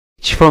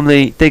from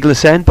the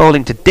Digless end,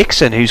 bowling to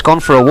Dickson, who's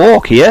gone for a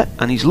walk here,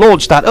 and he's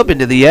launched that up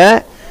into the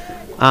air,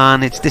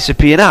 and it's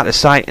disappearing out of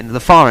sight into the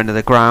far end of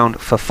the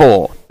ground for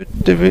 4.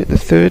 The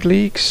third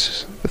league,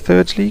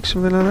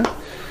 something like that.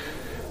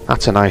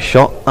 That's a nice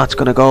shot. That's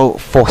going to go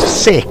for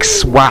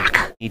 6.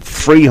 Whack. Need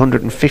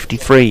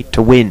 353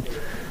 to win.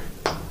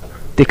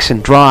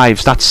 Dickson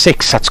drives. That's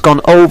 6. That's gone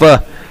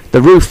over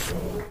the roof.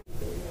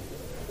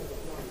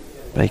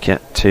 Make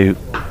it to...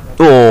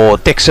 Oh,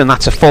 Dickson,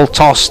 that's a full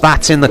toss.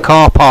 That's in the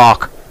car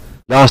park.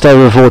 Last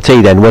over of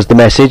 14 then was the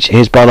message.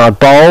 Here's Barnard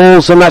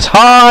bowls, and that's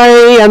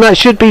high, and that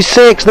should be 6.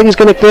 I think he's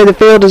going to clear the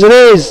field as it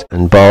is.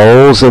 And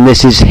bowls, and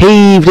this is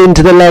heaved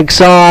into the leg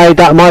side.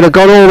 That might have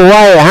gone all the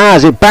way. It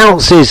has. It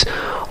bounces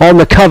on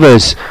the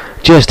covers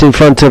just in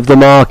front of the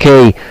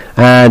marquee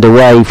and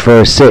away for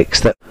a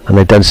 6. And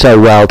they've done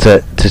so well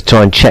to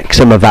try and check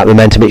some of that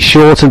momentum. It's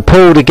short and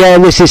pulled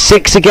again. This is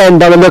 6 again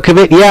by the look of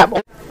it.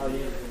 Yep.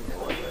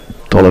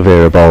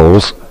 D'Oliveira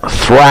bowls,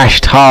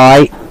 thrashed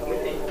high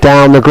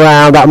down the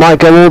ground. That might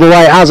go all the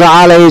way. Azhar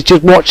Ali is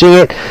just watching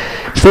it.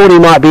 Thought he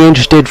might be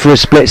interested for a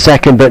split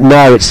second, but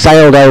no, it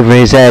sailed over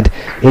his head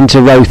into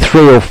row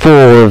 3 or 4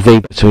 of the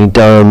between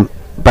Durham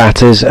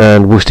batters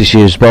and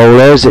Worcestershire's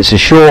bowlers. It's a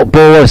short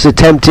ball. It's a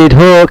attempted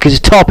hook. It's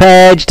top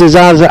edged as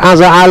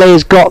Azhar Ali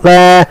has got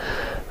there.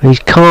 He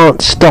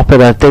can't stop it,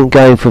 I think,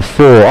 going for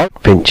 4.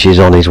 Finch is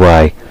on his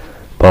way.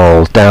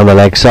 Bowls down the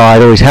leg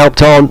side. Oh, he's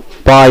helped on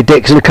by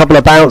Dickson. A couple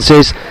of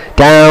bounces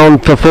down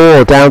for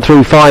 4, down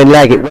through fine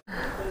leg.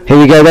 Here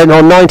we go then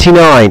on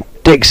 99.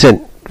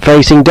 Dickson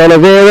facing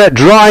D'Oliveira,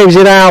 drives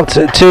it out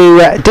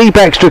to deep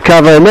extra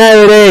cover, and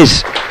there it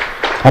is.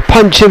 A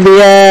punch in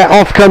the air,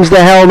 off comes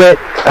the helmet,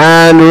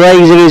 and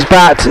raising his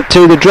bat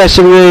to the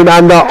dressing room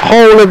and the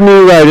whole of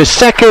New Road. A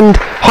second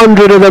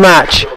 100 of the match.